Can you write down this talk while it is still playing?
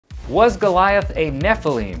Was Goliath a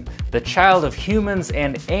Nephilim, the child of humans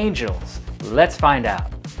and angels? Let's find out.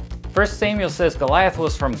 1 Samuel says Goliath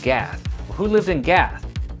was from Gath. Who lived in Gath?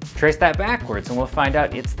 Trace that backwards and we'll find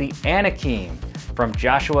out it's the Anakim from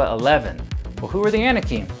Joshua 11. Well, who were the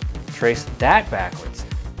Anakim? Trace that backwards.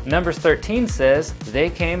 Numbers 13 says they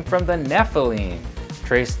came from the Nephilim.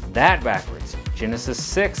 Trace that backwards. Genesis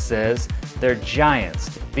 6 says they're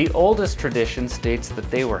giants. The oldest tradition states that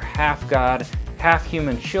they were half God, half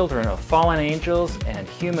human children of fallen angels and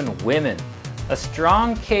human women. A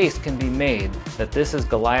strong case can be made that this is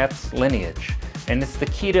Goliath's lineage, and it's the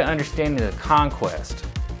key to understanding the conquest.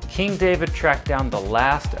 King David tracked down the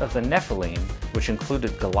last of the Nephilim, which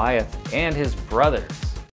included Goliath and his brothers.